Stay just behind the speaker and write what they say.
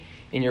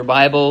In your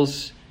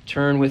Bibles,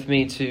 turn with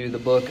me to the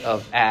book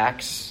of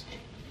Acts.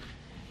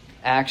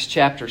 Acts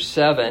chapter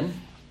 7.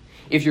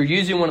 If you're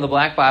using one of the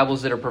black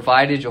Bibles that are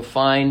provided, you'll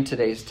find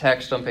today's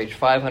text on page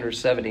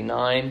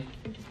 579.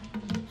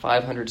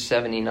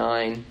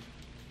 579.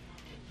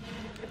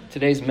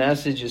 Today's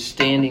message is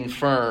standing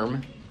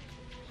firm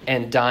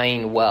and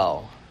dying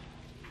well.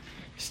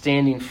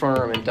 Standing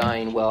firm and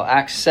dying well.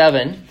 Acts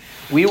 7.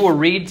 We will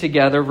read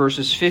together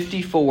verses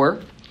 54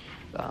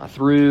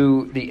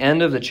 through the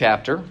end of the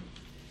chapter.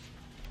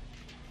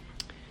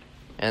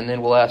 And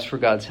then we'll ask for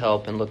God's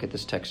help and look at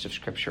this text of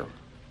Scripture.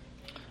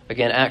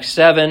 Again, Acts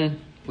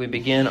 7, we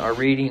begin our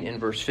reading in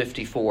verse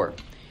 54.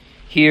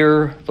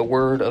 Hear the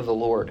word of the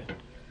Lord.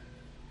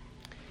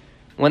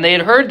 When they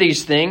had heard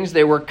these things,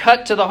 they were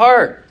cut to the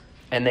heart,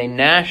 and they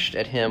gnashed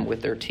at him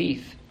with their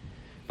teeth.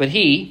 But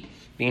he,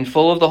 being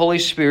full of the Holy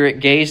Spirit,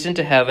 gazed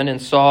into heaven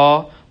and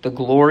saw the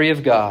glory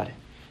of God,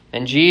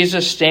 and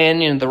Jesus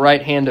standing at the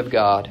right hand of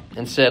God,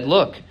 and said,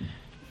 Look,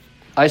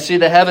 I see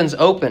the heavens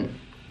open,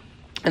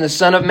 and the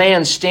Son of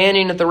Man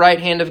standing at the right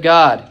hand of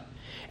God.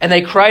 And they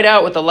cried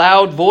out with a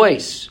loud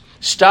voice,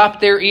 stopped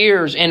their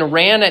ears, and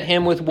ran at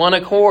him with one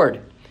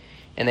accord.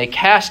 And they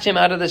cast him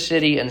out of the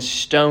city and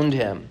stoned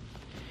him.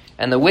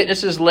 And the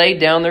witnesses laid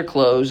down their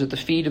clothes at the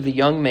feet of the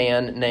young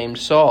man named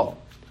Saul.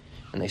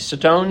 And they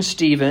stoned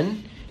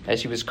Stephen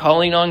as he was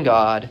calling on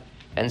God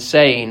and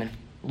saying,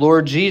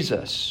 Lord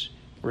Jesus,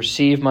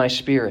 receive my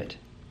spirit.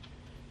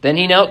 Then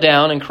he knelt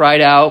down and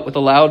cried out with a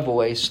loud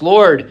voice,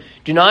 Lord,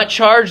 do not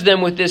charge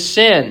them with this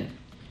sin.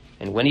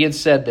 And when he had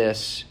said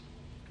this,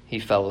 he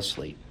fell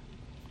asleep.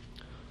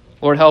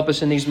 Lord, help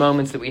us in these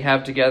moments that we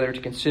have together to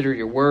consider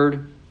your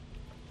word.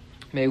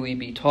 May we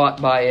be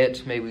taught by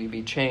it. May we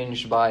be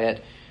changed by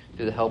it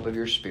through the help of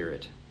your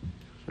Spirit.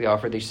 We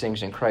offer these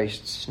things in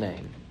Christ's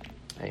name.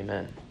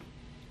 Amen.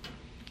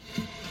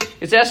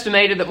 It's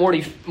estimated that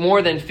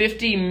more than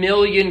 50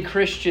 million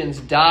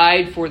Christians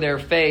died for their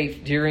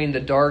faith during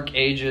the Dark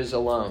Ages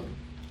alone.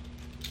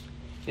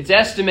 It's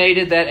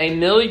estimated that 1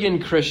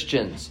 million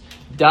Christians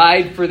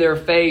died for their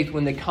faith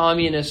when the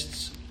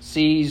communists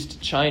seized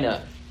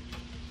China.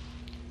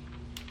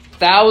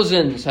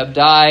 Thousands have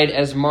died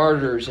as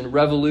martyrs in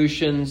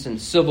revolutions and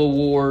civil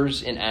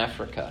wars in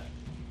Africa.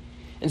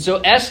 And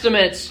so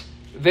estimates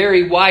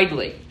vary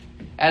widely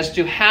as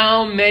to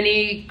how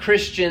many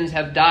Christians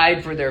have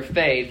died for their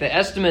faith. The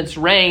estimates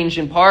range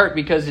in part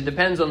because it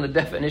depends on the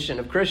definition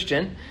of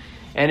Christian,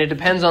 and it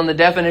depends on the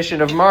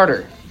definition of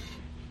martyr.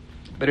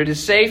 But it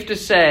is safe to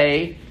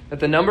say that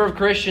the number of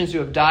Christians who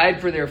have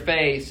died for their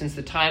faith since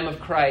the time of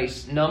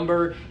Christ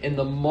number in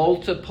the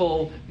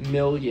multiple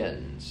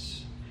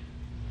millions.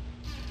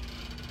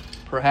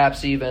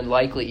 Perhaps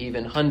likely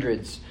even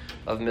hundreds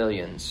of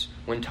millions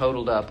when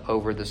totaled up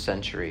over the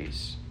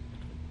centuries.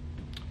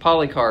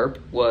 Polycarp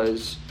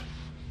was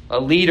a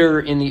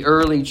leader in the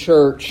early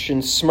church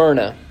in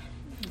Smyrna.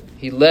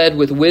 He led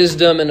with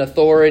wisdom and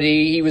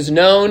authority. He was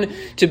known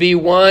to be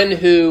one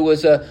who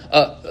was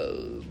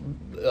a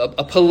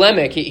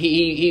polemic.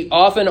 He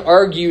often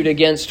argued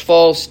against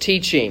false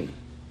teaching.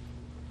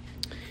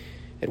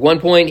 At one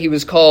point, he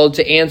was called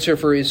to answer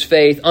for his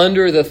faith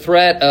under the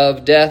threat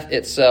of death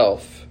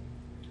itself.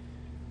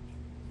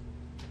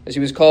 As he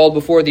was called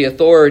before the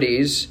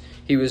authorities,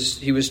 he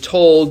was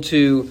told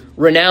to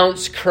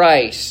renounce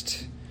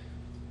Christ.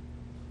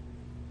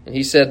 And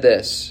he said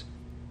this,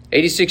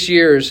 86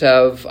 years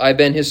have I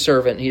been his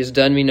servant. He has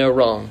done me no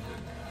wrong.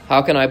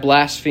 How can I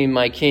blaspheme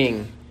my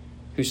king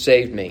who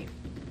saved me?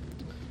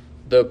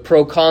 The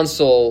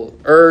proconsul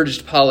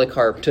urged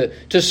Polycarp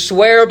to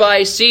swear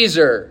by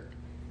Caesar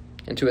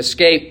and to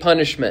escape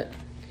punishment.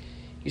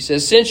 He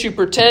says, since you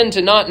pretend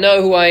to not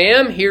know who I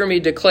am, hear me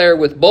declare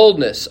with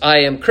boldness, I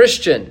am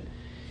Christian.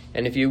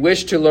 And if you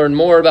wish to learn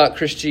more about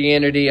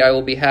Christianity, I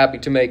will be happy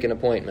to make an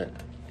appointment.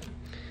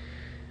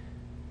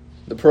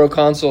 The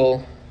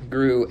proconsul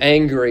grew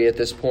angry at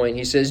this point.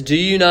 He says, do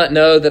you not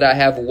know that I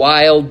have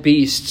wild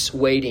beasts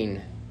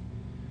waiting?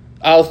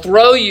 I'll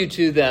throw you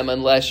to them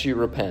unless you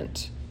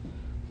repent.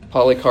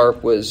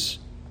 Polycarp was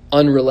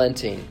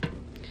unrelenting.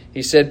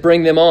 He said,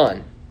 bring them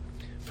on.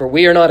 For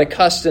we are not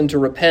accustomed to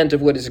repent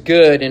of what is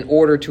good in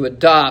order to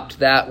adopt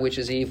that which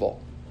is evil.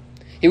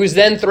 He was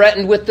then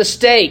threatened with the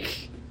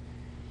stake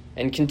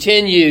and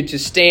continued to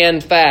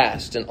stand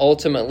fast and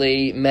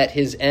ultimately met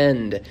his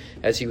end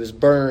as he was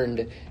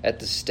burned at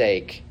the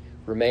stake,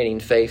 remaining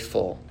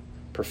faithful,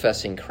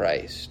 professing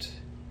Christ.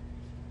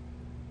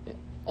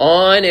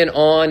 On and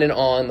on and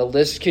on the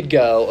list could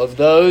go of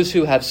those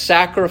who have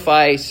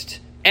sacrificed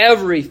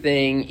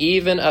everything,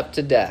 even up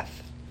to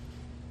death,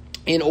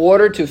 in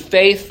order to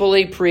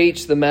faithfully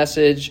preach the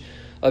message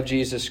of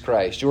Jesus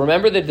Christ. You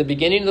remember that at the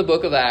beginning of the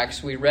book of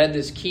Acts, we read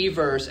this key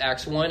verse,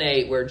 Acts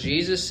 1:8, where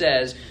Jesus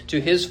says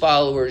to his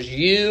followers,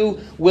 you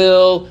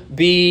will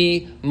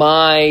be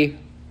my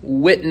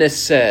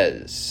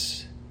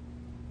witnesses.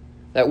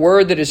 That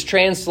word that is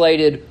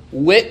translated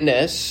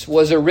witness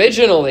was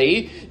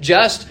originally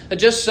just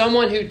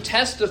someone who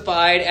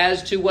testified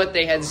as to what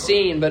they had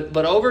seen. But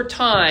over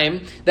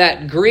time,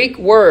 that Greek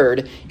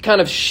word kind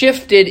of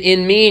shifted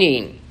in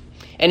meaning.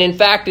 And in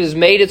fact, has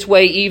made its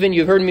way even,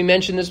 you've heard me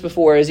mention this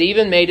before, has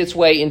even made its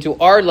way into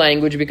our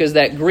language, because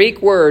that Greek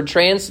word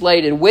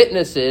translated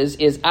witnesses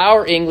is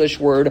our English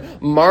word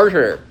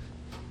martyr.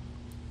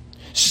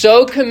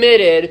 So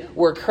committed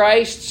were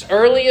Christ's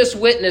earliest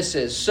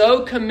witnesses,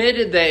 so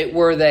committed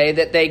were they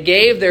that they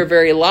gave their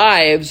very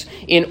lives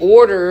in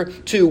order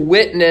to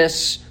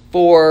witness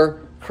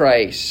for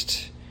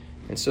Christ.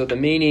 And so the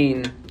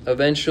meaning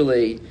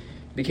eventually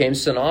became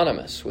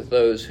synonymous with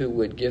those who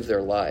would give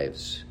their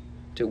lives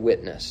to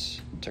witness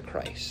to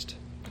Christ.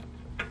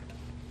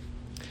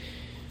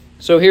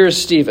 So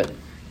here's Stephen,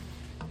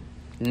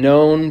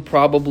 known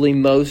probably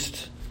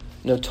most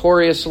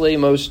notoriously,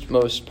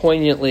 most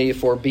poignantly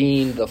for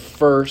being the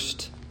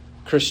first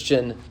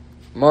Christian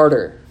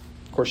martyr.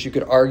 Of course, you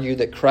could argue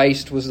that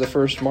Christ was the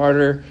first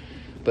martyr,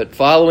 but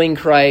following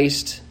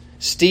Christ,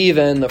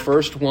 Stephen, the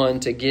first one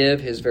to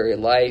give his very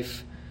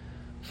life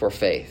for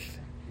faith.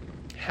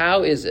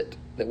 How is it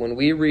that when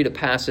we read a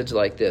passage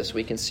like this,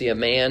 we can see a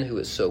man who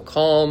is so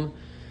calm,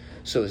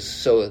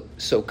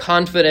 so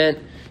confident,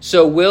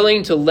 so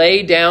willing to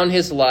lay down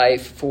his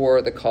life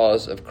for the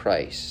cause of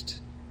Christ?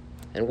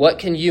 And what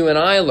can you and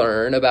I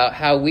learn about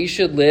how we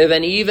should live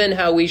and even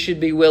how we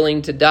should be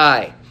willing to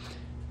die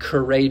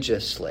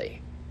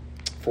courageously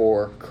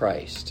for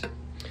Christ?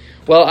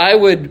 Well, I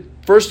would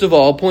first of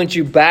all point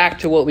you back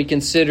to what we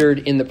considered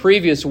in the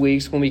previous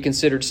weeks when we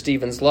considered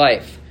Stephen's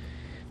life.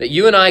 That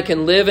you and I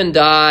can live and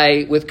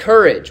die with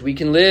courage. We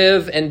can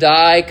live and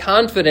die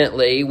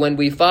confidently when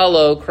we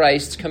follow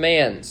Christ's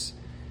commands.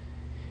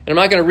 And I'm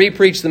not going to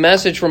re-preach the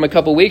message from a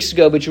couple weeks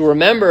ago, but you'll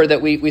remember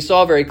that we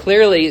saw very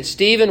clearly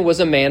Stephen was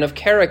a man of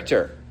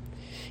character.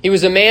 He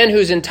was a man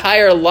whose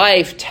entire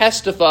life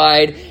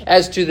testified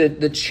as to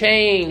the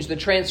change, the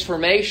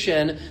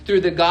transformation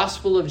through the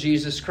gospel of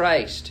Jesus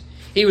Christ.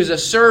 He was a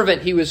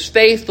servant. He was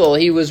faithful.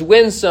 He was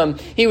winsome.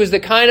 He was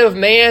the kind of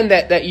man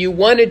that you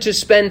wanted to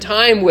spend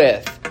time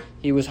with.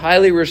 He was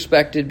highly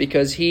respected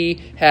because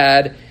he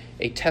had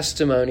a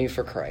testimony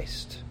for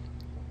Christ.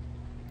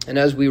 And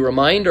as we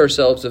remind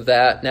ourselves of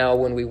that now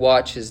when we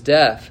watch his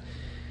death,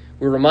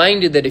 we're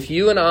reminded that if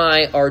you and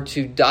I are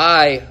to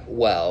die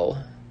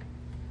well,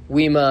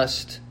 we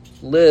must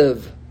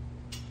live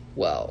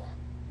well.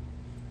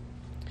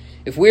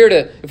 If we're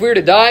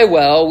to die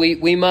well,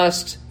 we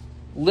must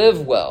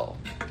live well.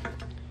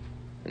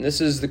 And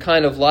this is the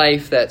kind of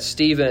life that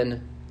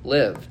Stephen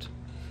lived.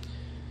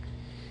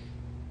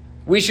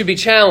 We should be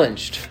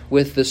challenged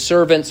with the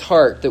servant's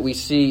heart that we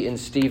see in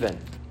Stephen.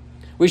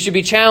 We should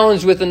be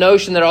challenged with the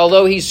notion that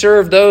although he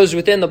served those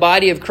within the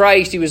body of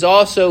Christ, he was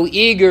also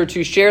eager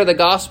to share the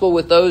gospel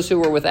with those who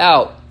were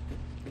without,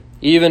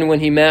 even when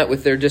he met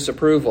with their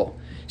disapproval.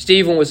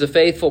 Stephen was a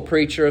faithful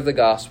preacher of the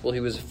gospel. He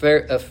was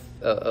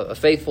a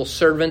faithful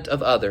servant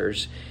of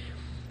others.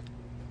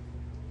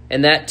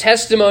 And that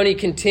testimony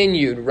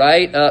continued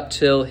right up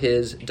till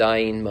his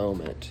dying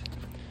moment.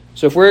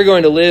 So if we're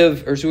going to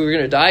live, or so we're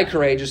going to die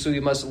courageously, we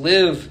must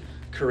live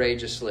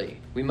courageously.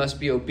 We must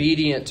be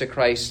obedient to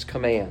Christ's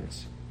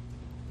commands.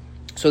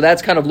 So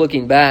that's kind of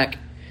looking back.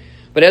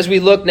 But as we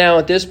look now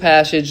at this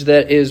passage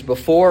that is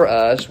before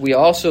us, we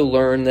also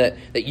learn that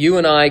you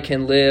and I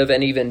can live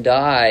and even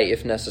die,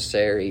 if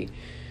necessary,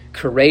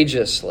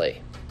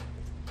 courageously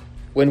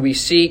when we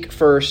seek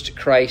first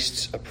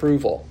Christ's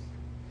approval.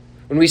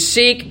 When we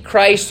seek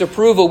Christ's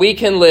approval, we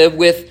can live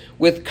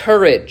with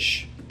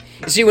courage.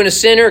 You see, when a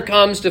sinner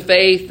comes to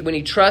faith, when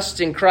he trusts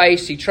in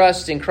Christ, he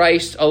trusts in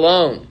Christ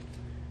alone.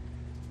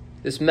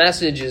 This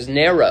message is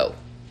narrow.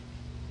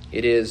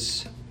 It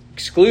is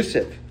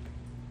exclusive.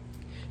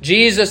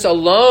 Jesus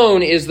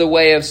alone is the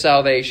way of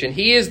salvation.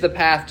 He is the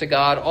path to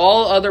God.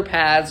 All other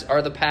paths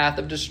are the path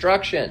of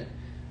destruction.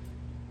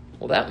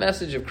 Well, that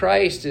message of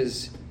Christ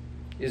is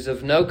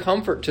of no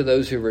comfort to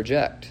those who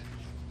reject.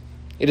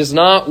 It is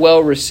not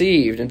well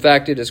received. In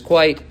fact, it is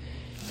quite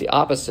the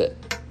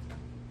opposite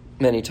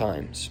many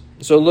times.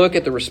 So look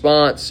at the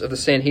response of the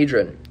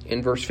Sanhedrin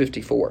in verse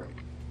 54.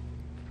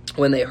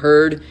 When they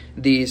heard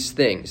these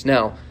things.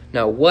 Now,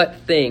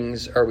 what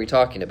things are we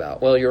talking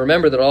about? Well, you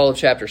remember that all of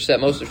chapter 7,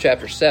 most of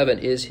chapter 7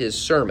 is his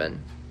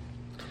sermon.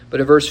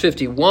 But in verse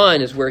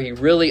 51 is where he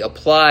really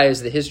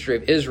applies the history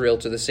of Israel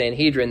to the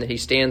Sanhedrin that he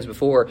stands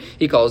before.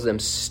 He calls them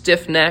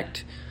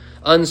stiff-necked,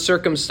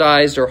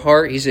 uncircumcised or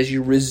heart. He says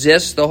you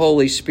resist the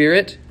Holy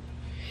Spirit.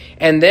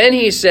 And then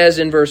he says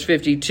in verse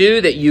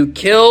 52 that you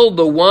killed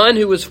the one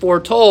who was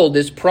foretold,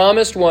 this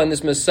promised one,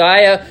 this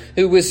Messiah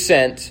who was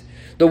sent,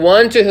 the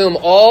one to whom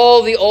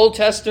all the Old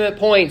Testament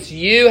points.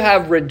 You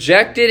have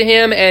rejected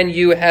him and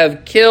you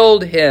have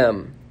killed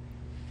him.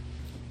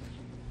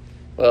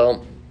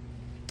 Well,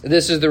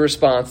 this is the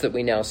response that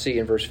we now see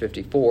in verse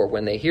 54.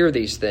 When they hear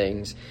these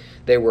things,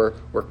 they were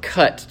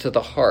cut to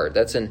the heart.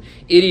 That's an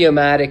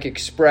idiomatic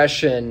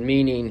expression,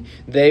 meaning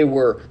they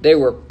were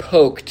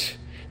poked.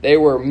 They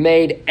were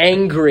made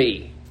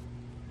angry.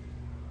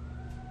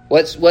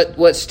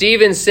 What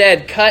Stephen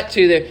said cut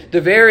to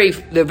the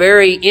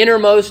very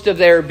innermost of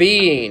their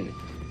being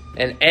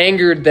and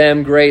angered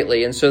them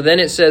greatly. And so then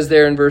it says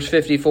there in verse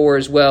 54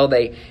 as well,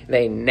 they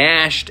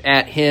gnashed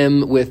at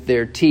him with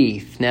their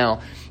teeth.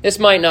 Now, this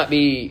might not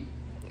be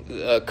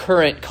a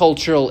current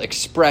cultural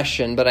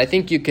expression, but I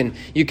think you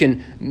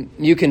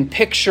can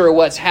picture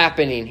what's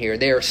happening here.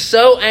 They are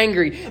so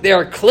angry, they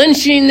are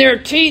clenching their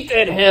teeth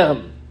at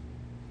him.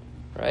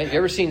 Right? You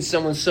ever seen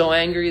someone so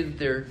angry that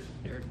they're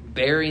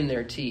baring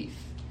their teeth?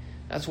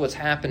 That's what's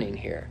happening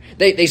here.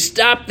 They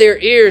stop their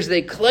ears.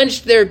 They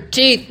clench their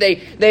teeth.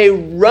 They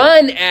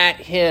run at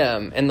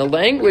him. And the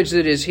language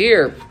that is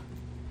here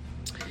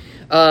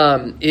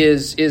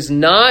is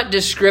not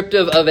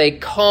descriptive of a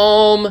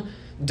calm,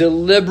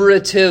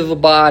 deliberative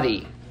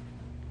body.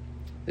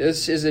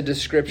 This is a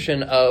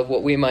description of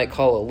what we might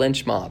call a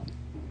lynch mob.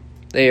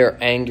 They are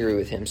angry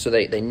with him. So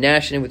they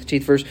gnash at him with the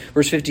teeth.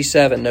 Verse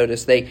 57,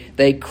 notice,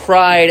 they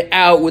cried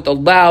out with a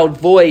loud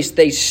voice.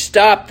 They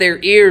stopped their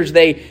ears.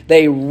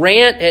 They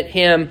rant at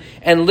him.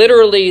 And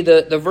literally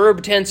the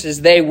verb tense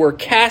is they were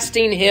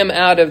casting him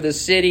out of the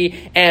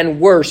city and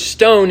were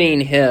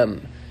stoning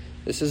him.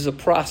 This is a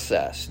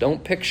process.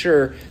 Don't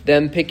picture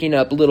them picking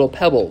up little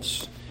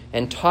pebbles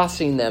and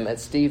tossing them at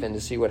Stephen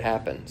to see what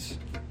happens.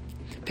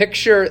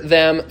 Picture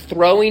them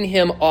throwing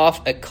him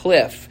off a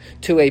cliff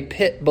to a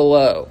pit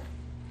below,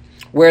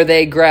 where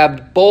they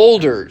grabbed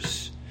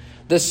boulders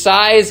the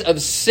size of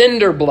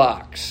cinder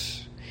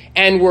blocks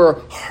and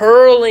were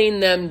hurling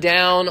them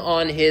down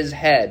on his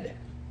head.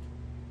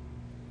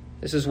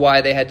 This is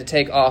why they had to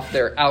take off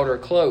their outer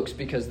cloaks,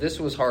 because this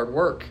was hard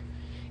work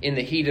in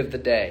the heat of the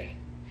day.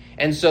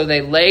 And so they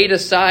laid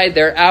aside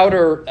their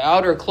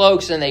outer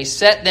cloaks and they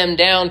set them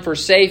down for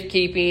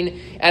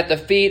safekeeping at the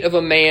feet of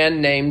a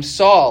man named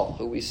Saul,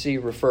 who we see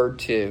referred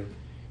to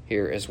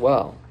here as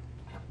well.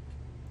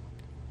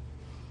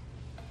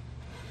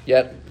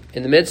 Yet,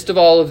 in the midst of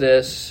all of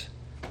this,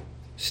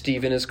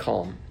 Stephen is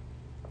calm.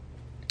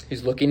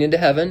 He's looking into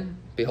heaven,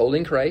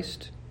 beholding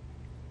Christ.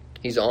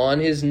 He's on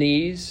his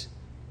knees,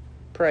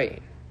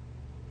 praying.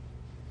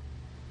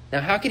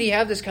 Now, how could he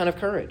have this kind of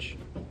courage?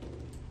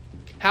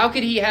 How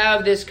could he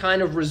have this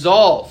kind of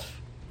resolve?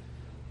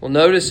 Well,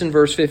 notice in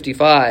verse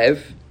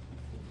 55,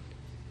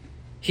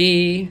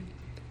 he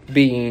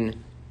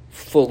being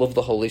full of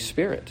the Holy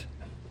Spirit.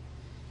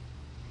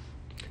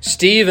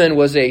 Stephen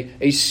was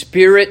a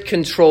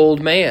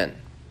spirit-controlled man.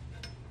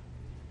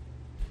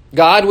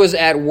 God was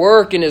at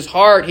work in his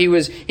heart. He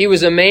was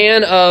a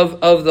man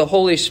of the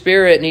Holy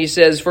Spirit. And he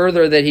says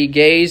further that he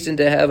gazed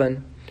into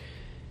heaven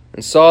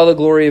and saw the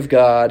glory of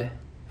God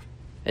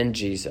and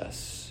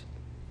Jesus.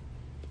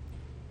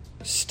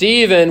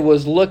 Stephen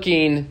was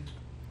looking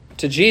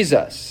to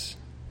Jesus.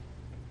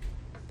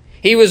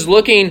 He was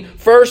looking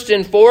first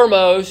and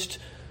foremost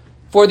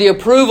for the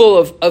approval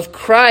of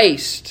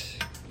Christ.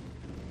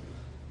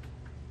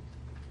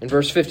 In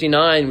verse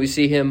 59, we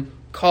see him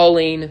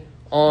calling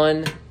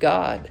on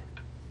God.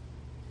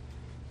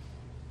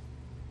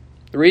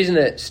 The reason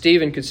that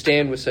Stephen could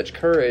stand with such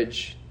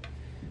courage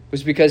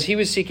was because he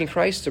was seeking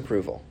Christ's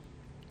approval.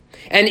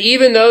 And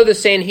even though the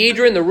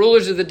Sanhedrin, the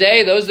rulers of the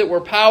day, those that were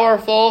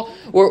powerful,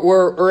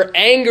 were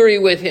angry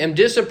with him,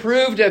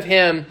 disapproved of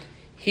him,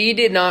 he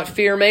did not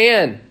fear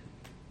man.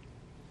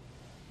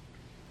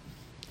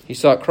 He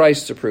sought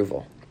Christ's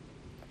approval.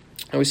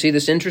 And we see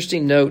this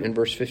interesting note in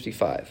verse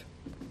 55.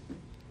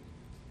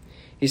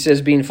 He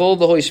says, being full of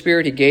the Holy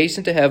Spirit, he gazed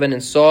into heaven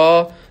and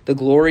saw the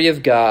glory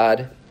of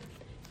God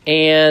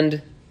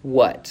and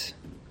what?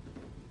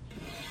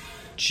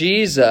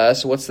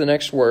 Jesus, what's the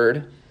next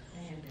word?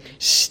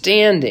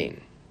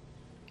 Standing.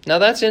 Now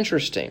that's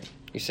interesting.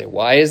 You say,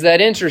 why is that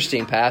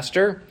interesting,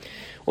 Pastor?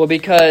 Well,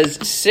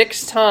 because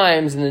 6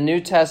 times in the New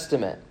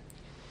Testament,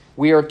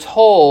 we are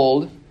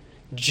told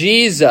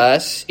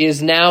Jesus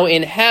is now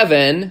in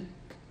heaven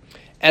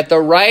at the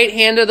right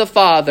hand of the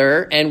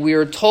Father, and we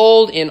are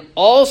told in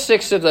all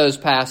 6 of those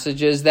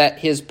passages that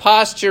his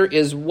posture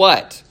is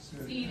what?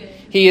 Seated.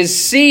 He is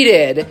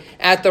seated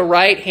at the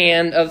right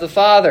hand of the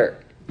Father.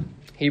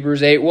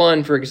 Hebrews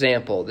 8:1, for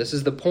example. This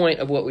is the point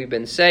of what we've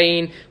been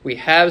saying. We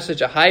have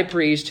such a high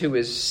priest who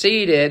is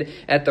seated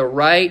at the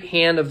right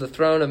hand of the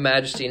throne of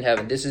majesty in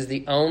heaven. This is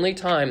the only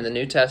time in the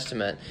New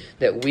Testament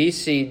that we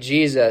see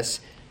Jesus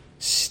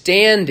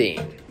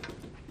standing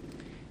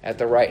at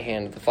the right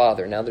hand of the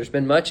Father. Now, there's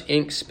been much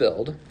ink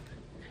spilled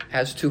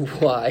as to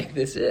why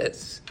this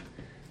is.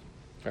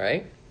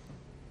 Right?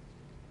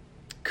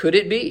 Could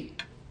it be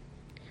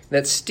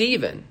that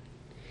Stephen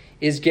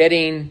is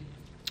getting,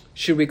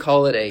 should we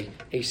call it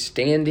a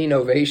standing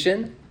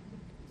ovation?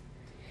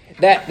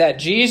 That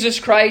Jesus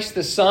Christ,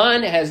 the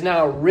Son, has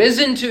now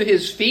risen to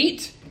his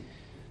feet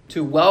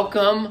to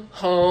welcome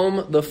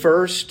home the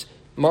first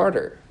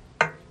martyr.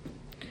 Well,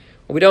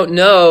 we don't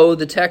know,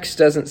 the text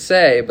doesn't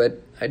say,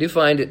 but I do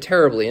find it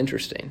terribly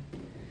interesting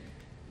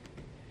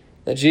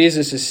that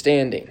Jesus is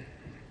standing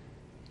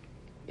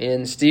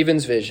in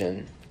Stephen's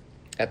vision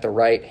at the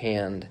right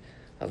hand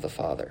of the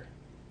Father.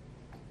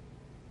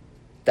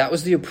 That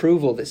was the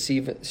approval that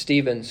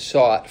Stephen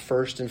sought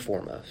first and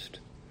foremost,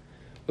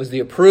 was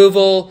the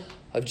approval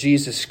of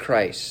Jesus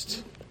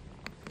Christ.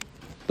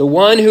 The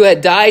one who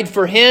had died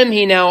for him,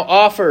 he now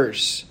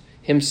offers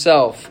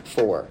himself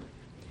for.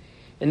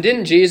 And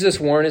didn't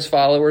Jesus warn his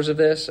followers of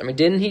this? I mean,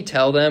 didn't he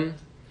tell them,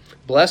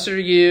 blessed are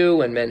you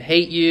when men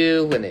hate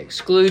you, when they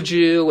exclude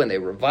you, when they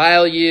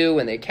revile you,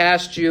 when they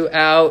cast you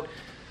out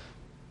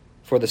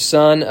for the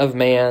Son of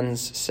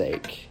Man's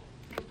sake.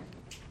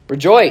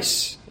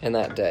 Rejoice in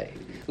that day.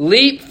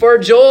 Leap for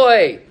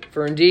joy,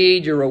 for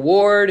indeed your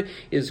reward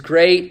is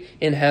great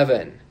in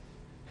heaven.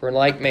 For in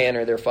like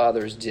manner their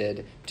fathers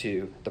did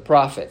to the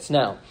prophets.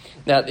 Now,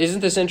 isn't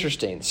this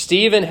interesting?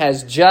 Stephen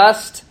has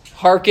just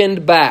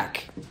hearkened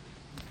back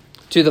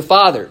to the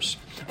fathers.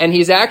 And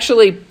he's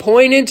actually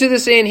pointed to the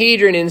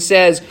Sanhedrin and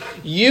says,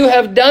 you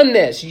have done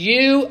this.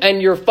 You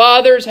and your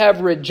fathers have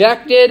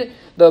rejected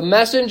the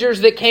messengers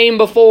that came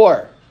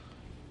before.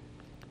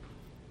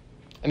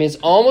 I mean, it's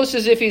almost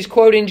as if he's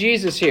quoting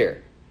Jesus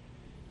here,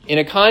 in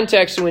a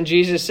context when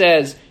Jesus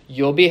says,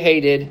 you'll be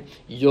hated,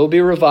 you'll be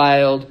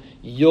reviled,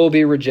 you'll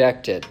be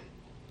rejected.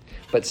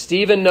 But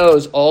Stephen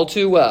knows all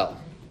too well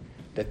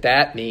that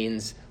that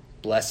means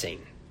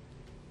blessing.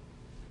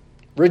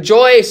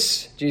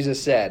 Rejoice,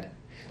 Jesus said.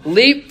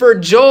 Leap for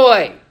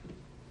joy.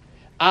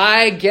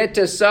 I get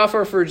to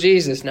suffer for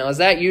Jesus. Now, is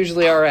that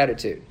usually our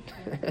attitude?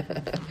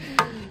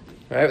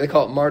 Right? They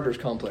call it martyr's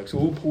complex.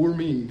 Oh, poor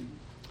me.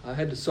 I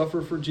had to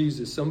suffer for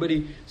Jesus.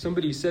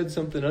 Somebody said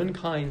something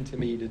unkind to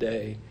me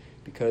today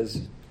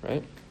because,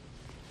 right?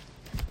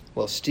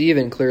 Well,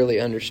 Stephen clearly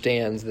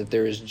understands that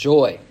there is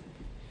joy.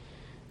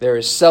 There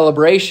is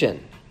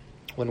celebration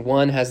when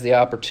one has the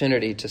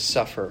opportunity to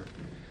suffer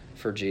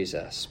for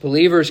Jesus.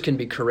 Believers can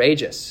be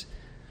courageous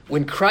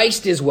when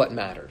Christ is what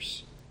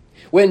matters.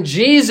 When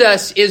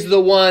Jesus is the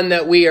one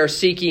that we are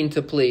seeking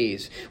to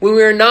please. When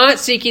we are not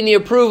seeking the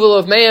approval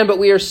of man, but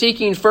we are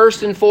seeking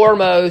first and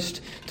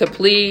foremost to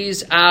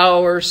please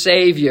our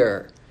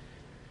Savior.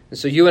 And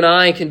so you and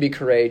I can be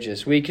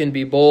courageous. We can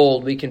be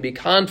bold. We can be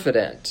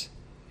confident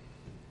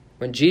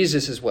when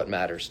Jesus is what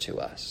matters to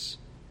us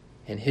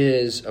and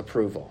his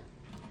approval.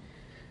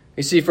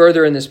 We see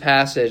further in this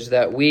passage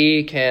that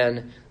we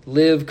can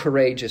live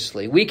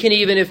courageously. We can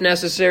even, if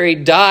necessary,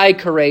 die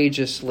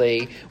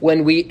courageously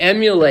when we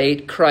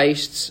emulate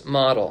Christ's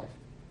model.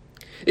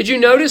 Did you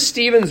notice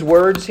Stephen's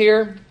words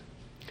here?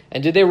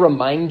 And did they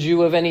remind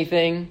you of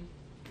anything?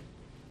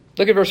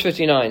 Look at verse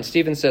 59.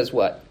 Stephen says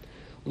what?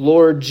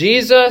 Lord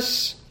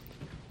Jesus,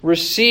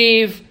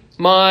 receive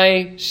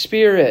my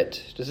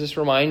spirit. Does this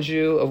remind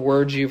you of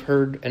words you've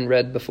heard and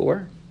read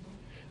before?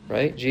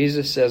 Right?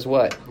 Jesus says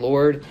what?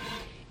 Lord,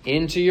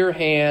 into your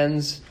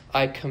hands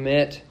I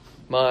commit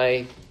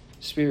my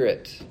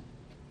spirit.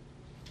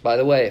 By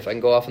the way, if I can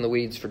go off in the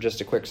weeds for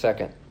just a quick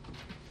second,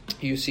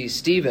 you see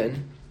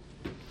Stephen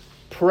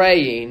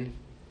praying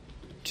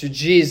to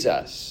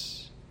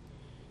Jesus.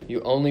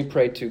 You only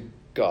pray to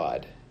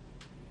God.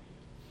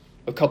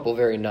 A couple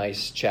very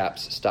nice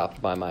chaps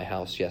stopped by my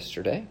house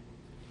yesterday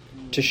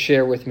to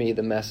share with me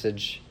the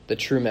message, the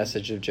true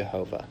message of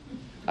Jehovah.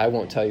 I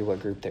won't tell you what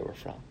group they were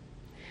from.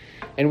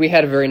 And we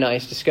had a very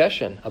nice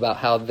discussion about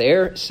how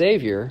their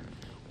Savior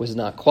was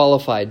not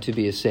qualified to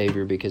be a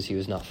Savior because he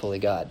was not fully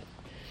God.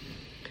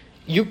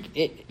 You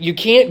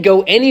can't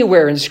go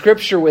anywhere in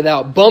Scripture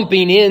without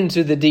bumping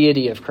into the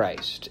deity of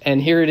Christ.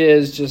 And here it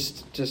is,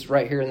 just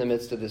right here in the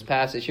midst of this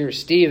passage. Here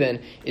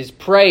Stephen is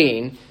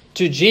praying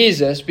to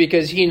Jesus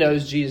because he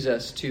knows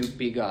Jesus to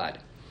be God.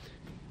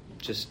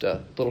 Just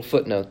a little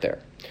footnote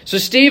there. So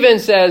Stephen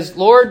says,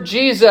 Lord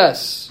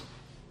Jesus,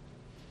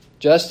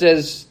 just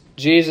as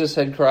Jesus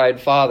had cried,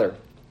 Father,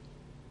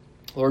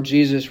 Lord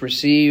Jesus,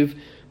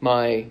 receive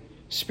my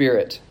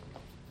spirit.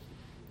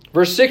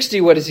 Verse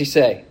 60, what does he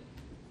say?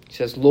 He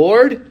says,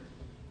 Lord,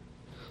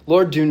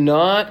 do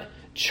not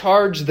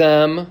charge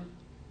them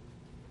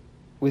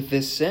with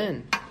this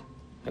sin.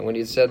 And when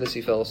he had said this,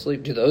 he fell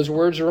asleep. Do those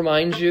words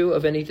remind you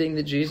of anything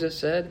that Jesus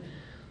said?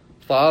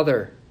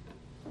 Father,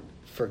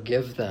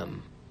 forgive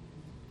them,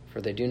 for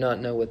they do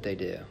not know what they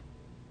do.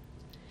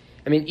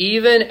 I mean,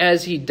 even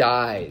as he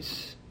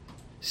dies,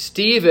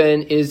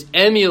 Stephen is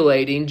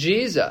emulating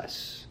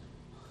Jesus.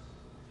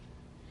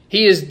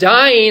 He is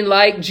dying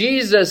like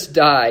Jesus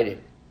died.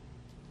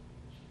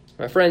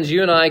 My friends,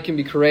 you and I can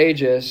be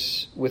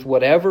courageous with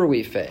whatever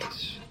we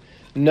face,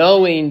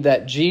 knowing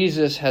that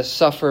Jesus has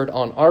suffered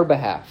on our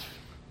behalf,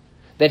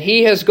 that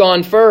he has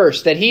gone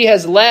first, that he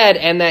has led,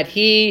 and that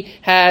he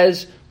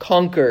has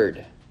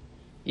conquered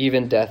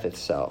even death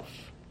itself.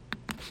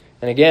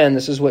 And again,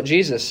 this is what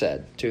Jesus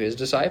said to his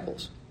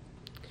disciples.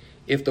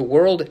 If the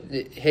world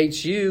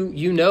hates you,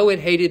 you know it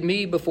hated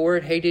me before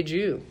it hated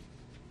you.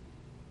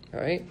 All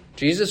right?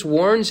 Jesus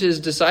warns his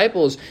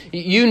disciples,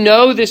 you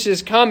know this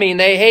is coming.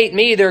 They hate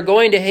me. They're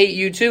going to hate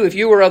you too. If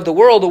you were of the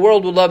world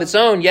would love its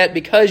own. Yet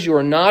because you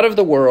are not of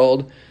the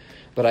world,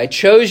 but I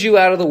chose you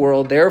out of the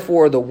world,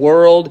 therefore the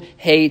world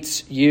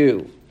hates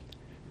you.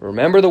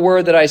 Remember the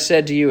word that I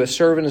said to you, a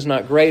servant is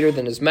not greater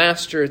than his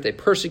master. If they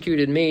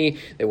persecuted me,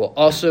 they will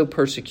also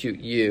persecute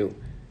you.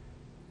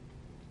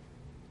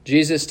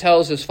 Jesus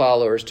tells his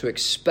followers to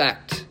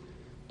expect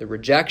the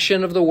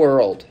rejection of the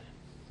world.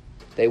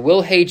 They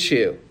will hate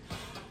you.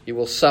 You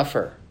will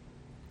suffer.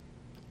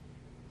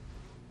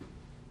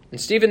 And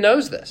Stephen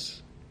knows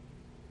this.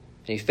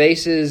 He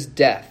faces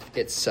death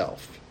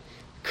itself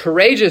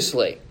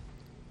courageously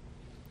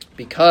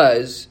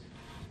because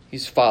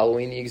he's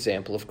following the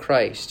example of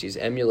Christ. He's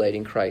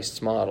emulating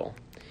Christ's model,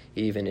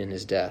 even in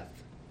his death.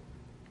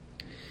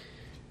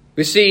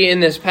 We see in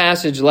this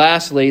passage,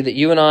 lastly, that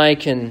you and I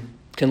can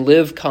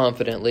live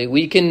confidently.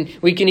 We can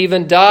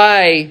even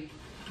die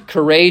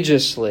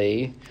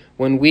courageously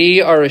when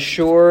we are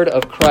assured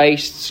of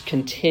Christ's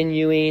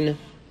continuing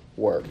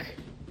work.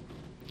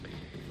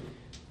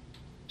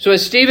 So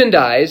as Stephen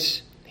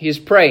dies, he is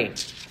praying.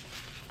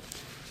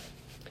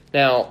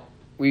 Now,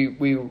 we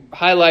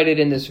highlighted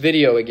in this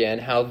video again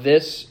how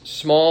this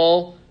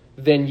small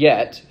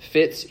vignette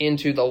fits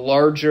into the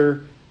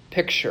larger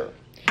picture.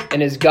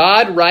 And as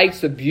God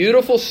writes a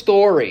beautiful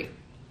story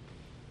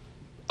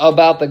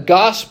about the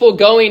gospel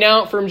going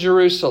out from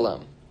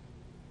Jerusalem,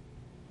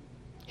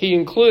 he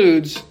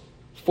includes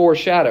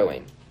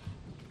foreshadowing.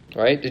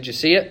 All right, did you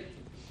see it?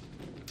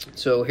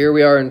 So here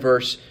we are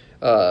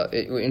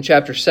in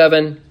chapter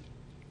 7.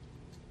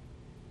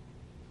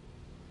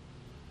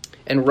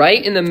 And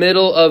right in the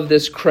middle of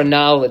this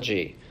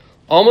chronology,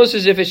 almost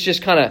as if it's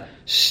just kind of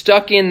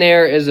stuck in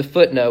there as a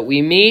footnote,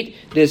 we meet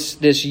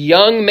this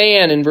young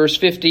man in verse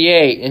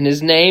 58, and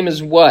his name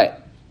is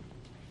what?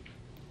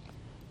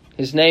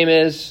 His name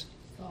is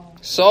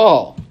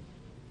Saul.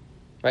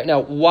 Right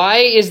now, why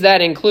is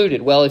that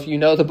included? Well, if you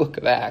know the book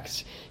of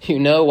Acts, you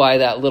know why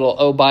that little,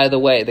 oh, by the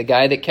way, the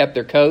guy that kept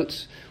their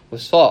coats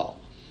was Saul.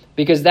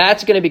 Because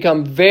that's going to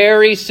become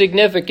very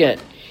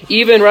significant.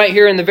 Even right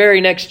here in the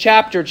very next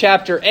chapter,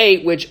 chapter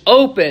 8, which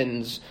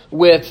opens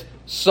with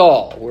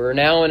Saul. We're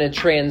now in a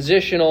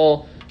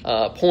transitional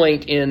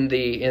point in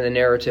the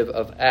narrative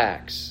of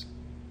Acts.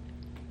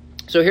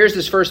 So here's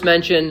this first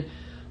mention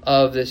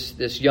of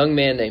this young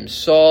man named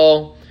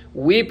Saul.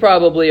 We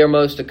probably are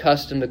most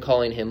accustomed to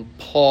calling him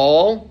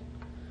Paul.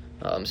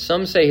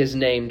 Some say his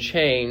name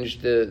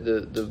changed.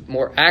 The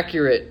more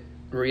accurate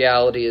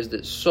reality is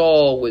that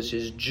Saul was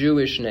his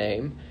Jewish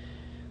name.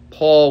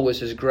 Paul was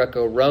his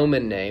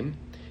Greco-Roman name.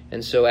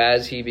 And so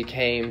as he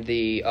became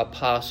the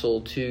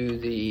apostle to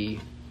the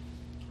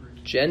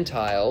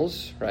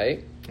Gentiles,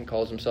 right? He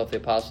calls himself the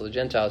apostle of the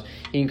Gentiles.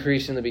 He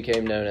increasingly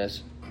became known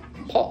as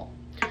Paul.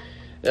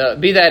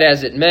 Be that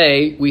as it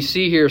may, we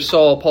see here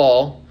Saul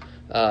Paul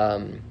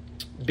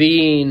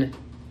being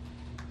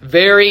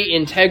very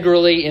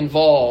integrally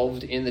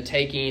involved in the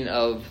taking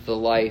of the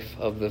life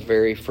of the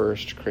very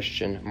first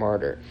Christian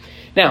martyr.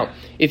 Now,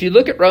 if you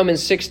look at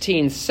Romans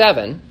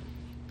 16:7,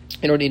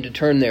 you don't need to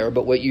turn there,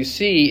 but what you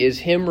see is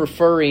him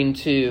referring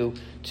to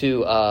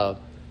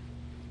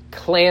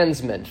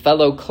clansmen,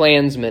 fellow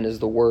clansmen is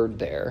the word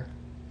there,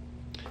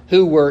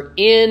 who were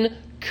in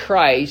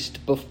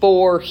Christ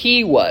before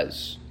he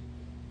was.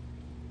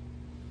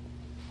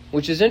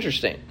 Which is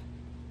interesting.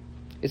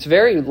 It's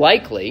very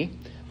likely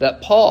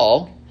that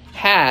Paul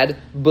had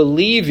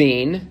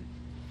believing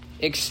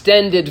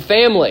extended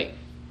family.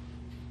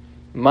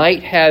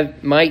 Might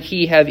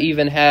he have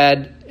even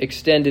had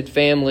extended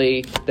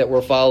family that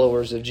were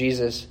followers of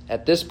Jesus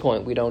at this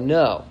point? We don't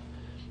know.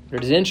 But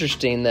it is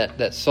interesting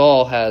that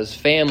Saul has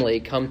family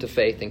come to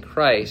faith in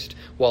Christ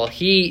while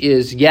he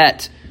is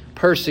yet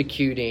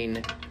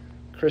persecuting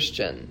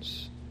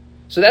Christians.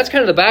 So that's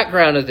kind of the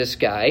background of this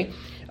guy.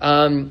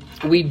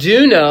 We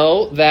do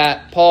know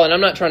that Paul, and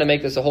I'm not trying to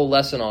make this a whole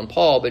lesson on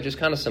Paul, but just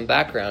kind of some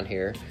background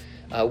here.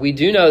 We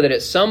do know that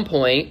at some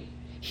point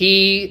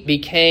he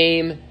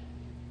became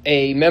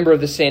a member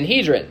of the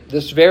Sanhedrin,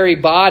 this very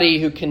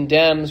body who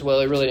condemns, well,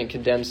 they really didn't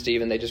condemn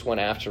Stephen, they just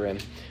went after him,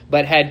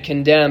 but had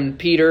condemned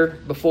Peter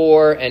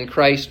before and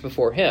Christ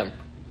before him.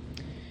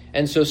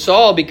 And so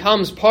Saul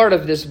becomes part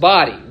of this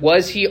body.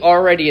 Was he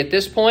already at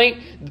this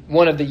point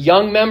one of the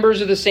young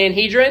members of the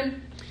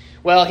Sanhedrin?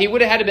 Well, he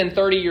would have had to been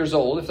 30 years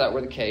old, if that were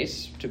the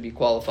case, to be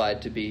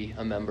qualified to be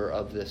a member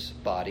of this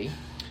body.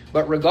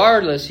 But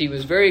regardless, he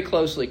was very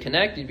closely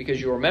connected because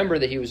you'll remember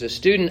that he was a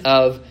student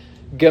of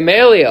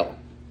Gamaliel.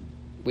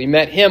 We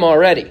met him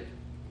already.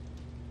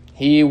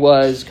 He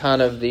was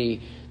kind of the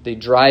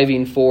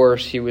driving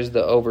force. He was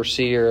the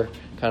overseer,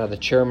 kind of the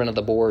chairman of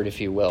the board,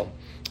 if you will,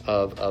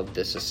 of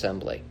this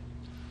assembly.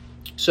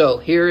 So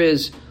here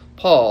is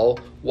Paul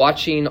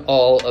watching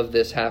all of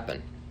this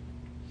happen.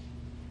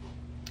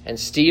 And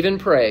Stephen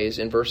prays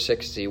in verse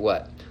 60,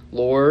 what?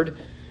 Lord,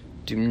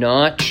 do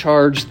not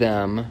charge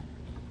them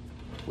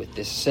with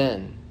this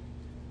sin.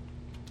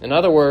 In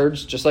other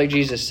words, just like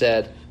Jesus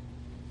said,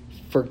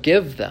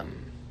 forgive them.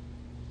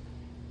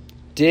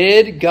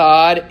 Did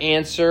God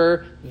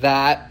answer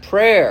that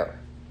prayer?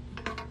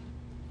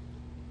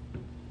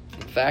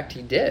 In fact,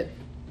 he did.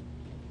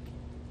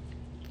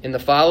 In the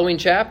following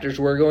chapters,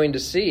 we're going to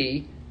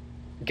see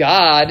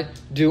God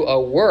do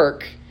a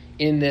work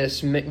in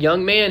this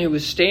young man who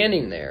was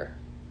standing there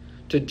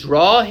to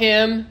draw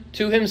him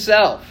to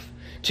himself,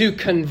 to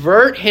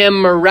convert him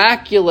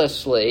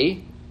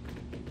miraculously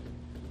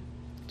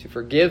to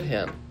forgive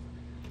him,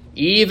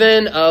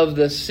 even of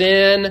the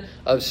sin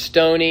of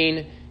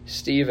stoning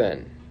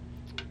Stephen.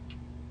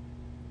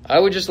 I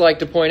would just like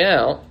to point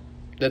out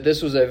that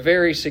this was a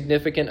very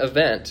significant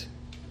event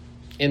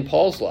in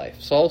Paul's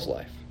life, Saul's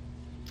life,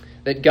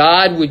 that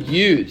God would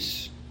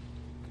use.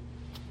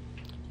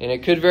 And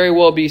it could very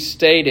well be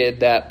stated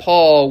that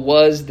Paul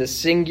was the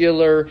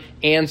singular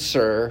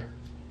answer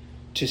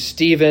to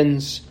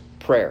Stephen's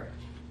prayer.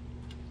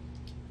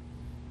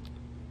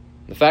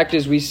 The fact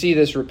is, we see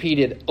this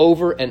repeated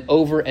over and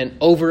over and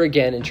over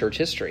again in church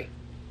history.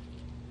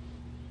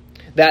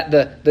 That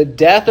the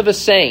death of a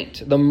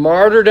saint, the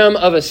martyrdom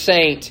of a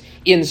saint,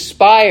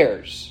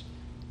 inspires,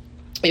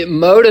 it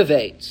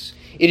motivates,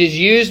 it is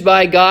used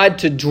by God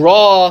to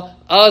draw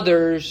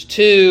others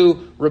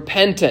to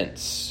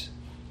repentance.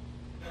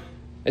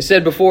 I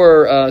said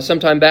before,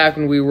 sometime back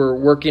when we were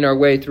working our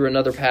way through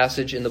another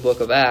passage in the book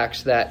of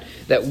Acts, that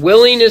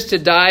willingness to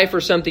die for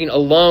something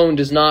alone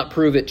does not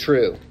prove it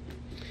true.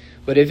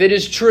 But if it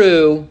is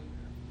true,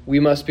 we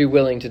must be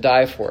willing to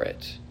die for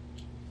it.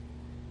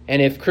 And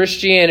if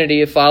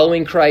Christianity, if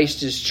following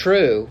Christ is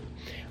true,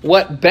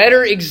 what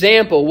better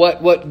example,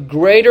 what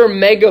greater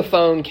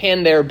megaphone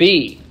can there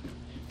be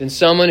than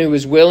someone who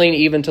is willing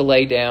even to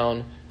lay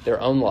down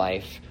their own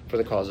life for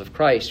the cause of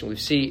Christ? And we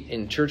see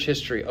in church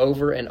history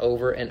over and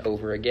over and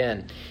over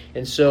again.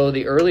 And so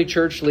the early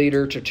church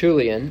leader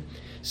Tertullian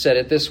said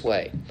it this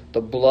way: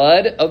 the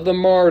blood of the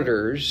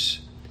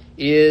martyrs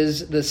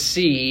is the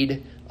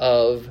seed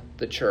of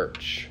the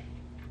church.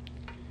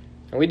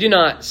 And we do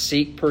not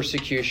seek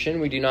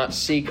persecution. We do not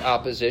seek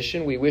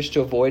opposition. We wish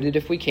to avoid it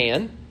if we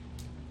can.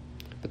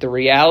 But the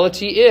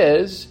reality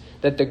is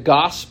that the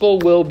gospel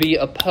will be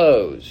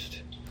opposed.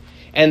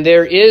 And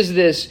there is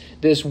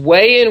this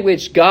way in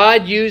which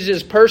God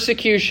uses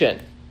persecution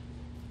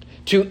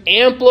to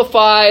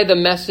amplify the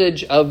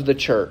message of the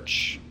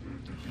church,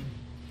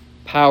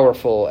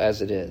 powerful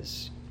as it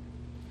is.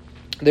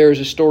 There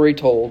is a story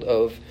told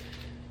of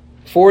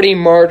 40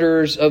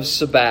 martyrs of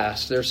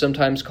Sebaste. They're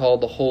sometimes called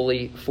the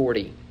Holy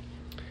 40,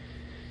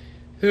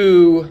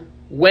 who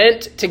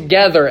went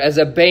together as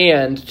a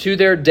band to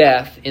their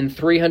death in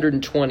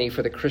 320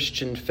 for the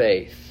Christian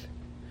faith.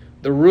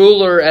 The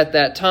ruler at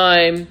that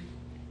time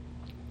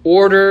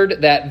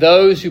ordered that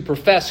those who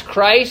profess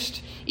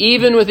Christ,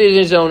 even within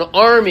his own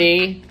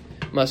army,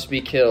 must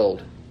be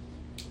killed.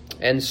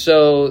 And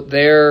so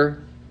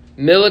their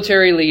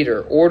military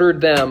leader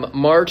ordered them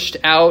marched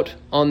out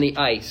on the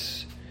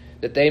ice,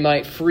 that they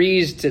might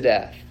freeze to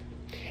death.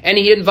 And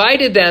he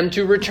invited them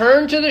to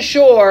return to the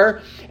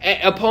shore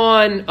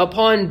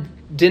upon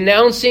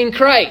denouncing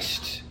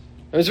Christ.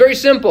 It was very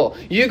simple.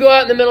 You go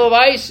out in the middle of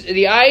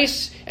the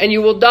ice, and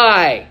you will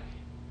die.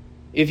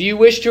 If you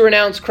wish to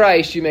renounce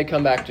Christ, you may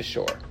come back to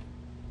shore.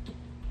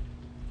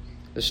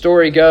 The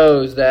story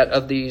goes that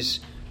of these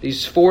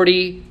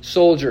 40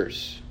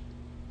 soldiers,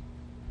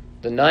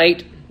 the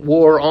night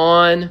wore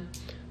on.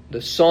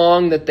 The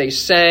song that they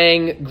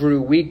sang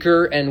grew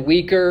weaker and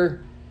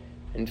weaker,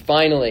 and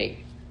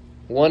finally,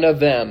 one of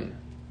them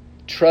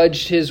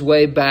trudged his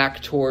way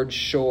back towards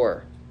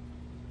shore.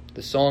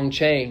 The song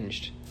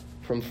changed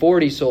from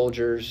 40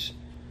 soldiers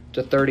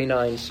to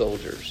 39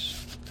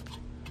 soldiers.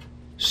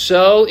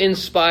 So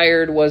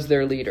inspired was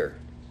their leader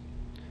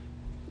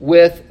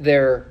with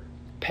their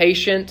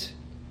patient,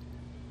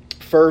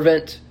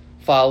 fervent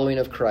following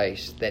of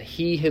Christ that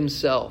he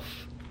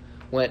himself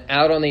went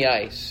out on the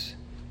ice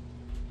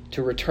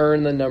to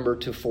return the number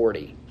to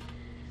 40.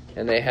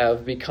 And they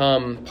have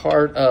become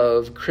part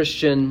of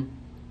Christian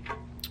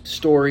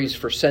stories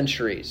for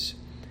centuries.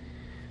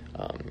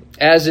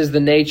 As is the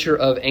nature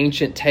of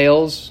ancient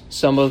tales,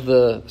 some of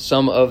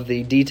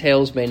the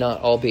details may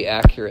not all be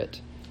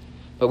accurate.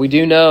 But we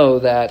do know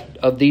that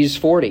of these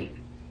 40,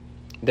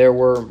 there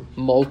were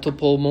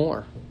multiple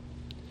more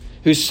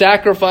who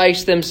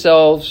sacrificed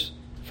themselves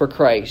for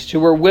Christ,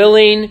 who were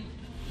willing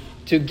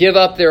to give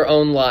up their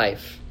own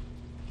life.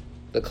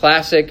 The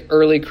classic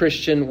early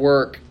Christian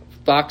work,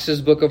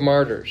 Fox's Book of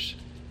Martyrs,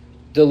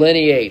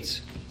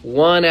 delineates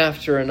one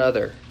after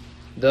another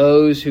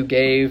those who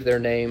gave their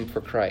name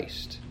for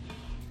Christ.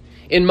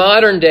 In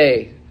modern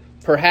day,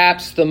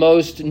 perhaps the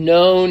most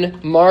known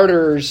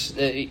martyrs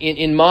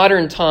in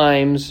modern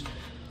times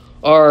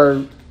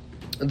are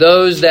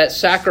those that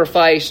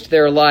sacrificed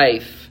their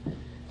life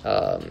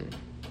on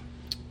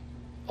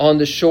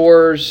the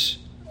shores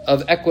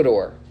of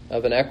Ecuador,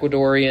 of an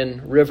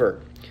Ecuadorian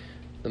river.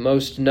 The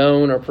most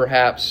known are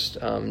perhaps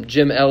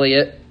Jim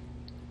Elliot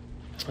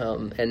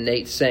and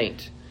Nate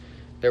Saint.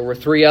 There were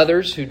 3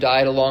 others who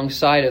died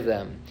alongside of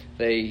them.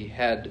 They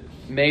had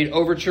made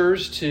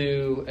overtures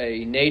to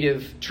a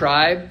native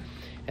tribe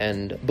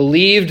and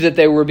believed that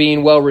they were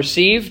being well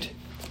received.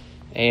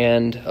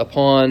 And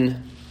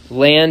upon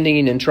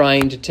landing and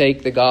trying to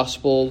take the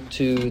gospel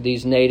to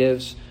these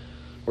natives,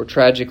 were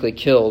tragically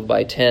killed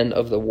by 10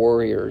 of the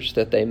warriors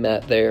that they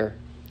met there.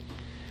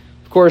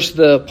 Of course,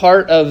 the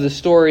part of the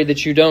story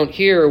that you don't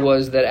hear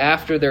was that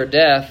after their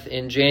death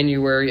in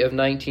January of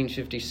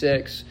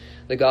 1956,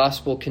 the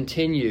gospel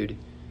continued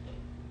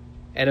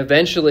And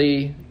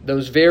eventually,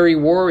 those very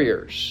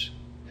warriors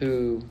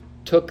who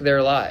took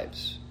their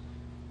lives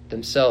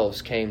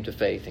themselves came to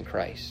faith in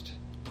Christ.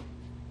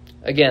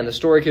 Again, the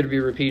story could be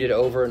repeated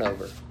over and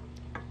over.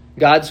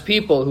 God's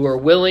people who are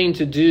willing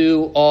to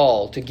do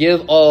all, to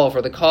give all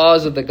for the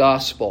cause of the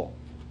gospel,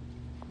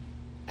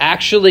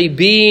 actually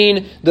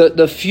being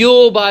the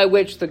fuel by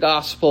which the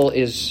gospel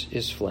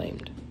is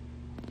flamed.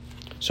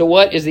 So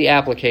what is the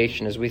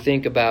application as we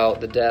think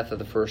about the death of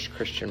the first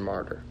Christian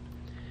martyr?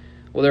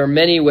 Well, there are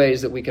many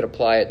ways that we could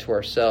apply it to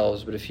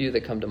ourselves, but a few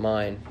that come to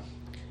mind.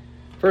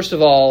 First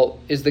of all,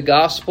 is the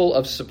gospel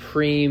of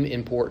supreme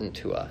importance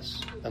to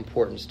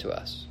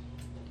us?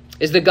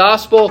 Is the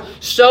gospel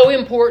so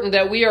important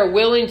that we are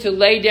willing to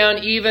lay down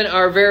even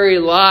our very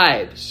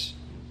lives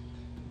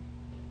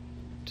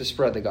to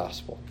spread the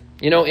gospel?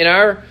 In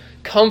our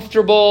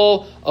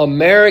comfortable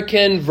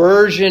American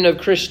version of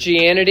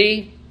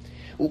Christianity,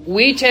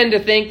 we tend to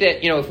think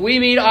that, if we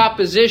meet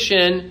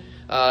opposition,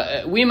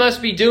 we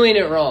must be doing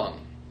it wrong.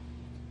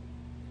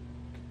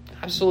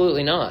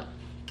 Absolutely not.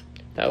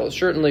 Now,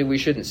 certainly we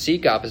shouldn't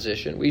seek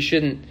opposition. We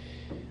shouldn't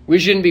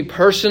be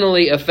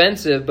personally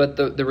offensive, but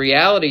the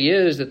reality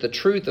is that the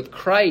truth of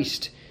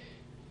Christ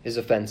is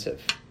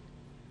offensive.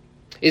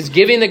 Is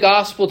giving the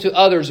gospel to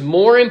others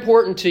more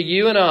important to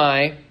you and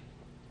I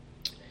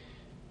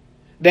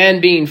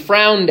than being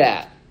frowned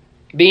at,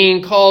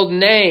 being called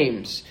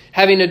names,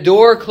 having a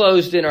door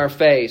closed in our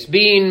face,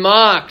 being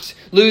mocked,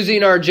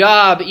 losing our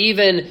job,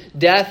 even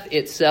death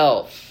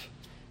itself?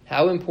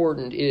 How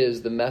important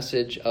is the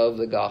message of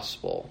the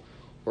gospel?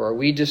 Or are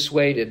we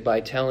dissuaded by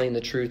telling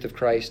the truth of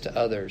Christ to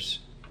others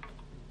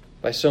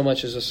by so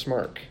much as a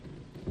smirk?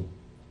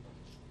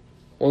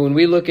 Well, when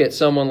we look at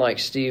someone like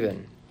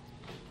Stephen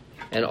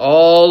and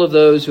all of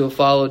those who have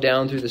followed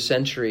down through the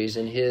centuries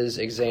in his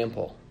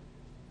example,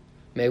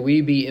 may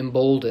we be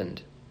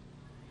emboldened.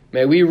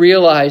 May we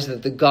realize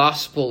that the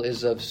gospel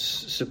is of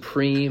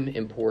supreme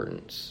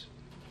importance.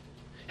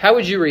 How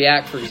would you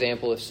react, for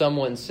example, if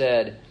someone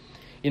said,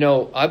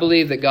 I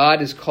believe that God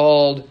has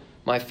called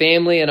my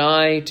family and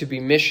I to be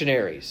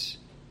missionaries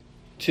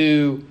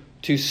to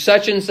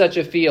such and such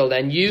a field,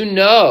 and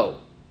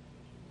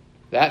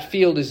that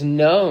field is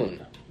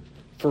known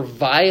for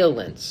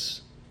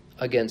violence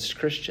against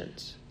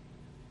Christians?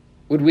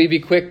 Would we be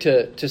quick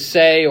to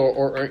say,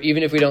 or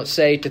even if we don't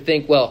say, to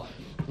think, well,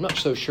 I'm not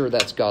so sure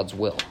that's God's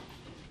will?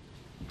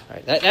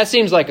 Right? That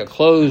seems like a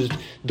closed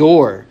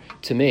door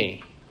to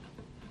me.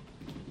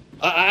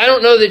 I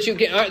don't know that you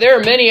can. There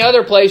are many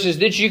other places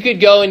that you could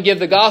go and give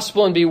the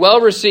gospel and be well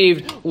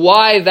received.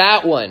 Why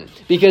that one?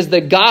 Because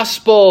the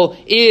gospel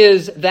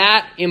is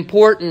that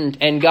important,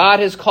 and God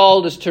has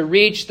called us to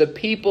reach the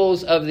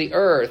peoples of the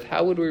earth.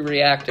 How would we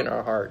react in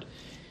our heart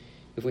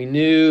if we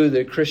knew that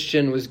a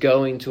Christian was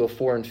going to a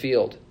foreign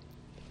field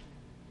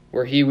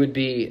where he would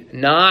be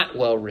not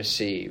well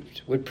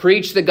received, would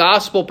preach the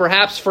gospel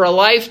perhaps for a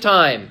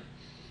lifetime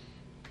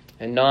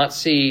and not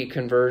see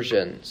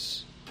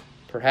conversions,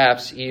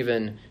 perhaps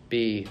even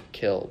be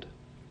killed?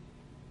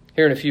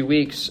 Here in a few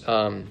weeks,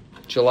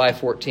 July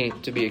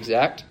 14th to be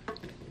exact,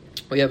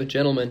 we have a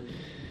gentleman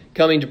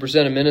coming to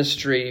present a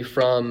ministry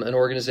from an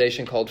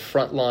organization called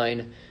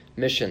Frontline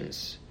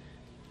Missions.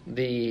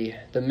 The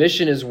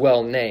mission is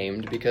well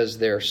named because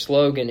their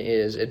slogan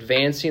is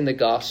advancing the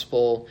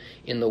gospel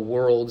in the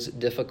world's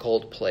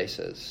difficult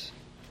places.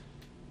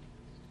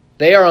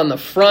 They are on the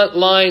front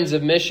lines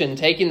of mission,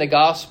 taking the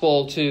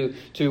gospel to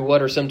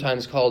what are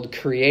sometimes called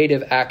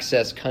creative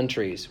access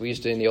countries. We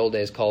used to, in the old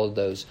days, call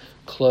those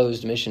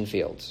closed mission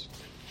fields.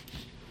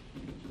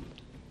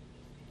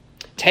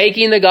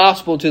 Taking the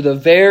gospel to the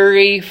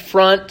very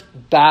front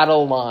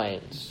battle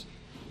lines.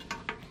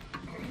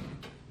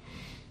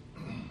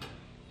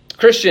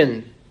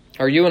 Christian,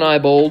 are you and I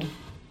bold?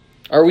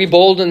 Are we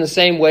bold in the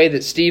same way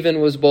that Stephen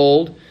was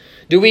bold?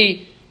 Do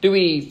we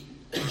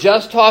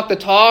just talk the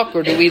talk,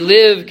 or do we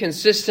live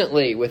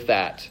consistently with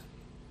that?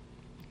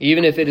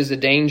 Even if it is a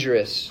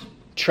dangerous,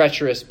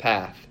 treacherous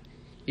path,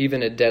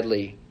 even a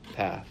deadly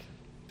path.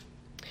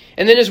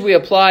 And then as we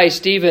apply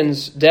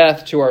Stephen's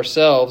death to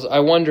ourselves,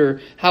 I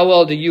wonder, how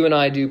well do you and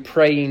I do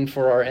praying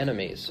for our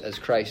enemies, as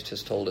Christ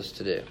has told us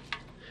to do?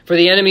 For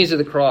the enemies of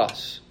the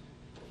cross.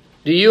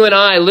 Do you and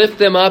I lift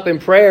them up in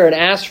prayer and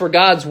ask for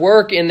God's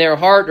work in their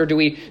heart, or do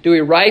we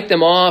write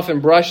them off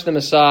and brush them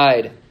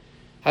aside?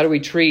 How do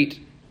we treat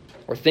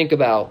or think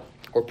about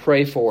or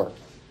pray for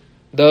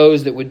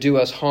those that would do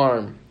us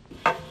harm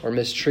or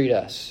mistreat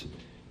us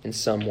in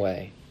some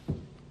way?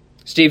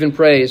 Stephen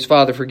prays,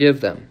 Father,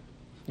 forgive them.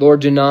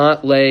 Lord, do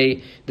not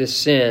lay this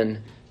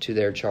sin to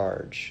their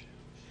charge.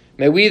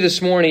 May we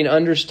this morning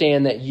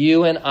understand that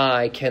you and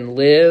I can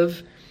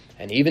live,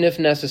 and even if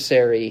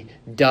necessary,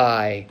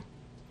 die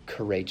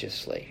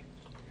courageously.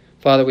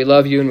 Father, we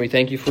love you and we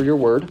thank you for your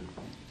word.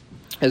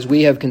 As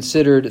we have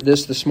considered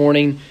this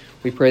morning,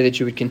 we pray that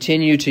you would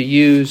continue to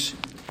use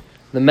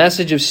the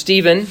message of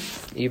Stephen,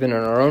 even in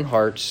our own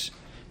hearts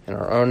and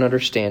our own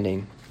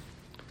understanding.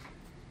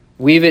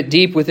 Weave it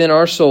deep within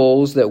our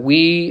souls that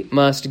we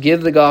must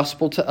give the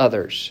gospel to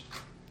others,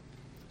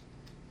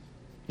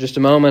 just a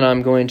moment,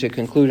 I'm going to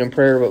conclude in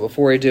prayer, but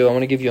before I do, I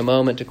want to give you a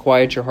moment to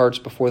quiet your hearts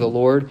before the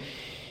Lord.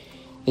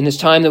 In this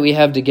time that we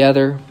have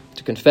together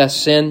to confess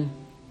sin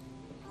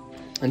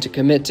and to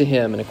commit to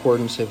Him in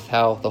accordance with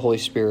how the Holy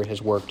Spirit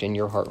has worked in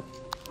your heart.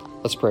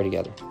 Let's pray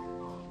together.